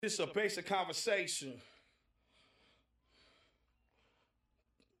This is a basic conversation.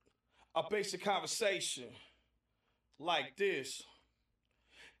 A basic conversation like this.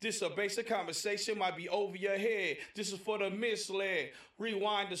 This is a basic conversation, might be over your head. This is for the misled.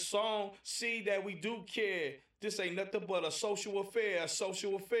 Rewind the song, see that we do care. This ain't nothing but a social affair, a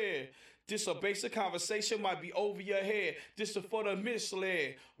social affair. This a basic conversation, might be over your head. This is for the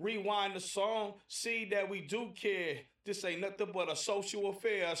misled. Rewind the song, see that we do care. This ain't nothing but a social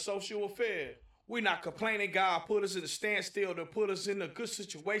affair, a social affair. We not complaining God put us in a standstill to put us in a good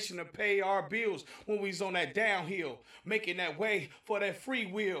situation to pay our bills when we's on that downhill, making that way for that free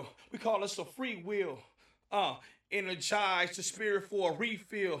will. We call this a free will. Energize the spirit for a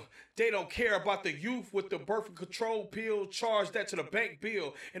refill. They don't care about the youth with the birth control pill. Charge that to the bank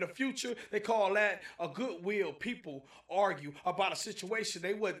bill. In the future, they call that a goodwill. People argue about a situation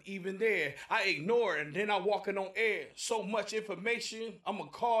they wasn't even there. I ignore it and then I walking on air. So much information, I'ma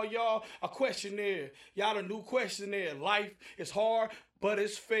call y'all a questionnaire. Y'all the new questionnaire. Life is hard, but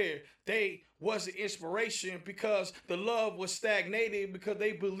it's fair. They wasn't inspiration because the love was stagnated because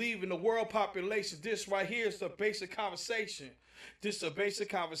they believe in the world population. This right here is a basic conversation. This is a basic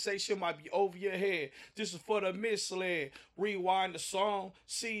conversation, might be over your head. This is for the misled. Rewind the song,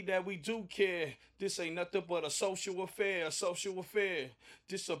 see that we do care. This ain't nothing but a social affair, a social affair.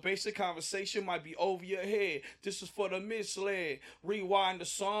 This is a basic conversation, might be over your head. This is for the misled. Rewind the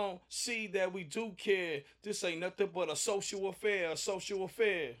song, see that we do care. This ain't nothing but a social affair, a social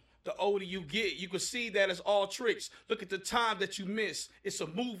affair. The older you get, you can see that it's all tricks. Look at the time that you miss. It's a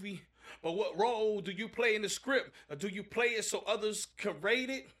movie. But what role do you play in the script? Or do you play it so others can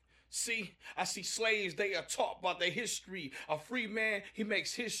rate it? See, I see slaves, they are taught about their history. A free man, he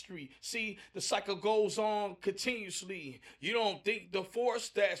makes history. See, the cycle goes on continuously. You don't think the force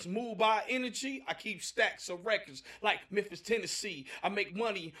that's moved by energy? I keep stacks of records like Memphis, Tennessee. I make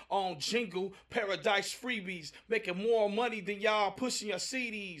money on jingle, paradise freebies, making more money than y'all pushing your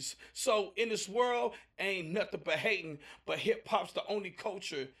CDs. So in this world, ain't nothing but hating, but hip-hop's the only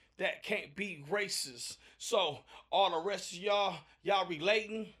culture that can't be racist. So all the rest of y'all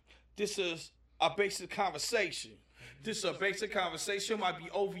relating? This is a basic conversation. This is a basic conversation, might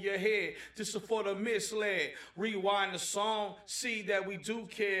be over your head. This is for the misled. Rewind the song, see that we do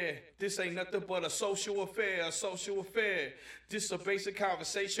care. This ain't nothing but a social affair, a social affair. This is a basic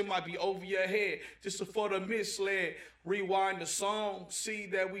conversation, might be over your head. This is for the misled. Rewind the song, see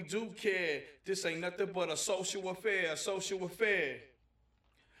that we do care. This ain't nothing but a social affair, a social affair.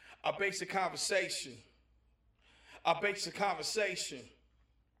 A basic conversation. A basic conversation.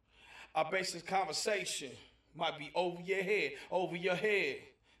 A basic conversation might be over your head, over your head.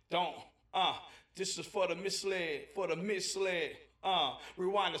 Don't, this is for the misled, for the misled.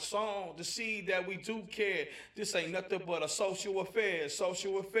 Rewind the song to see that we do care. This ain't nothing but a social affair,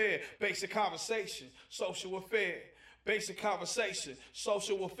 social affair. Basic conversation, social affair. Basic conversation,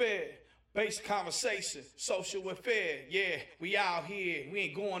 social affair. Basic conversation, social affair. Yeah, we out here, we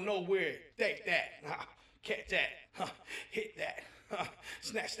ain't going nowhere. Take that, catch that, hit that,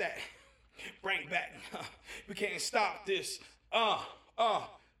 snatch that. Bring back. We can't stop this.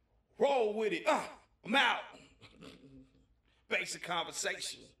 Roll with it. I'm out. Basic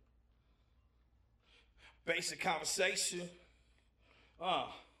conversation. Basic conversation.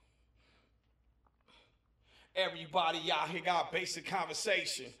 Everybody out here got basic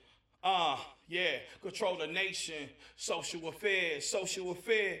conversation. Yeah, control the nation. Social affairs,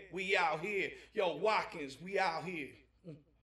 we out here. Yo, Watkins, we out here.